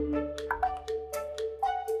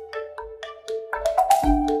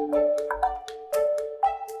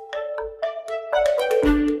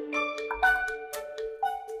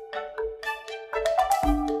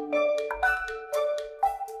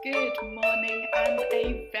morning and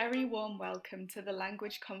a very warm welcome to the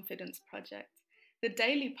Language Confidence Project, the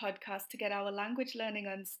daily podcast to get our language learning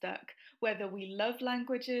unstuck, whether we love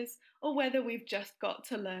languages or whether we've just got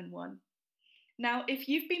to learn one. Now, if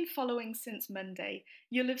you've been following since Monday,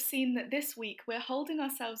 you'll have seen that this week we're holding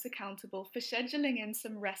ourselves accountable for scheduling in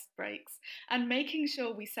some rest breaks and making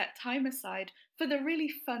sure we set time aside for the really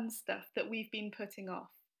fun stuff that we've been putting off.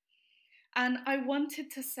 And I wanted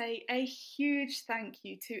to say a huge thank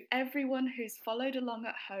you to everyone who's followed along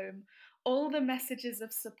at home, all the messages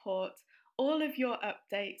of support, all of your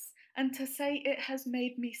updates, and to say it has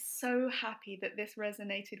made me so happy that this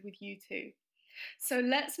resonated with you too. So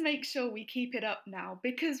let's make sure we keep it up now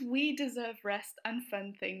because we deserve rest and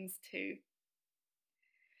fun things too.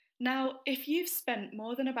 Now, if you've spent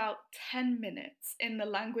more than about 10 minutes in the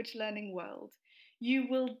language learning world, you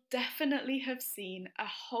will definitely have seen a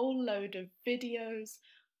whole load of videos,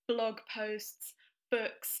 blog posts,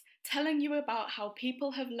 books telling you about how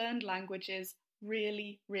people have learned languages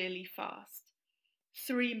really, really fast.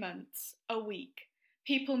 3 months, a week.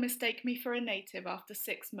 People mistake me for a native after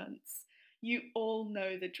 6 months. You all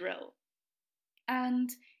know the drill.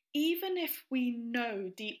 And even if we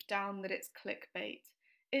know deep down that it's clickbait,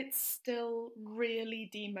 it's still really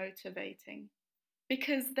demotivating.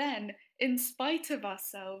 Because then, in spite of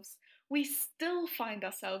ourselves, we still find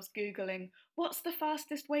ourselves Googling, what's the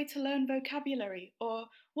fastest way to learn vocabulary? Or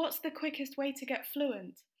what's the quickest way to get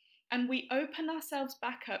fluent? And we open ourselves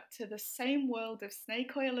back up to the same world of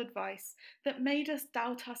snake oil advice that made us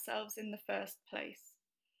doubt ourselves in the first place.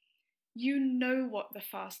 You know what the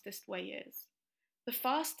fastest way is. The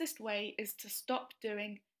fastest way is to stop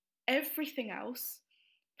doing everything else.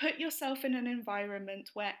 Put yourself in an environment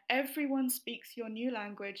where everyone speaks your new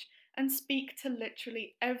language and speak to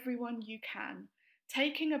literally everyone you can,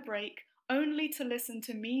 taking a break only to listen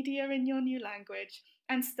to media in your new language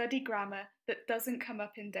and study grammar that doesn't come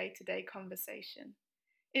up in day-to-day conversation.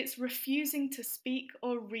 It's refusing to speak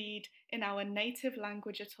or read in our native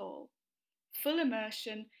language at all. Full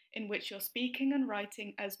immersion in which you're speaking and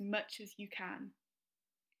writing as much as you can.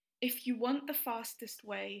 If you want the fastest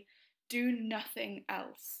way, do nothing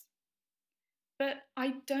else. But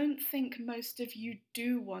I don't think most of you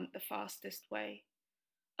do want the fastest way.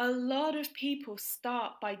 A lot of people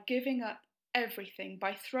start by giving up everything,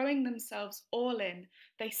 by throwing themselves all in.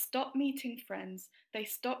 They stop meeting friends, they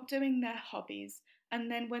stop doing their hobbies,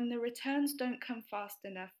 and then when the returns don't come fast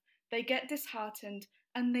enough, they get disheartened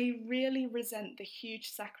and they really resent the huge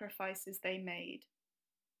sacrifices they made.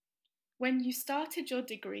 When you started your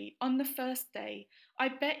degree on the first day, I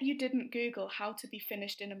bet you didn't Google how to be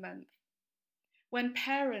finished in a month. When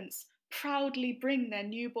parents proudly bring their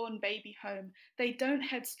newborn baby home, they don't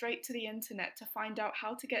head straight to the internet to find out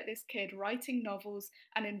how to get this kid writing novels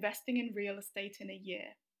and investing in real estate in a year.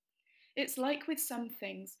 It's like with some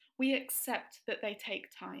things, we accept that they take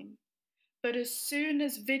time. But as soon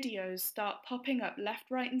as videos start popping up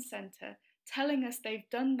left, right, and centre, telling us they've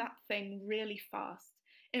done that thing really fast,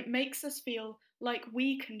 it makes us feel like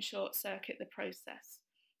we can short circuit the process,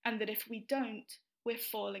 and that if we don't, we're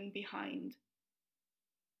falling behind.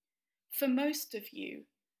 For most of you,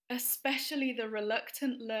 especially the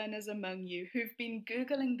reluctant learners among you who've been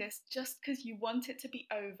Googling this just because you want it to be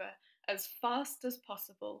over as fast as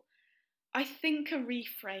possible, I think a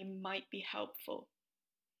reframe might be helpful.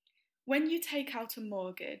 When you take out a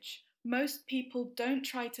mortgage, most people don't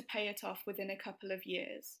try to pay it off within a couple of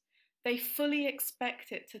years. They fully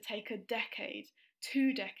expect it to take a decade,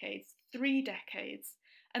 2 decades, 3 decades,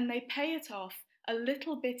 and they pay it off a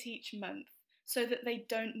little bit each month so that they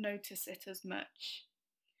don't notice it as much.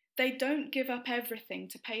 They don't give up everything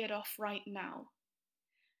to pay it off right now.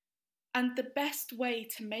 And the best way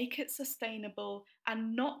to make it sustainable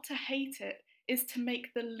and not to hate it is to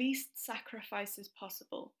make the least sacrifices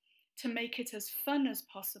possible, to make it as fun as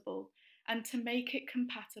possible, and to make it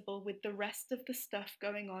compatible with the rest of the stuff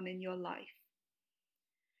going on in your life.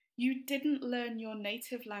 You didn't learn your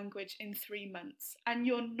native language in 3 months, and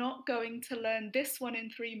you're not going to learn this one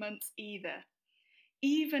in 3 months either,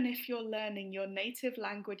 even if you're learning your native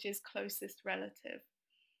language's closest relative,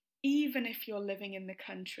 even if you're living in the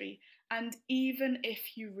country, and even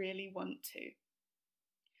if you really want to.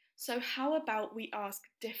 So how about we ask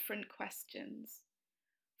different questions?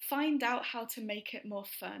 Find out how to make it more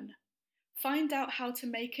fun. Find out how to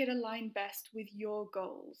make it align best with your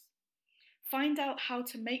goals. Find out how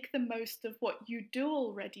to make the most of what you do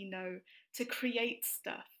already know to create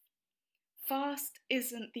stuff. Fast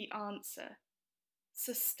isn't the answer.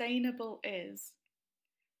 Sustainable is.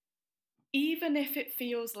 Even if it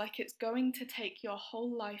feels like it's going to take your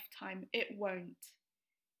whole lifetime, it won't.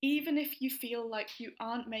 Even if you feel like you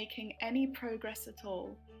aren't making any progress at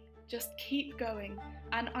all, just keep going,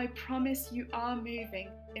 and I promise you are moving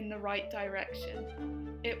in the right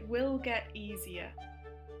direction. It will get easier.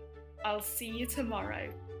 I'll see you tomorrow.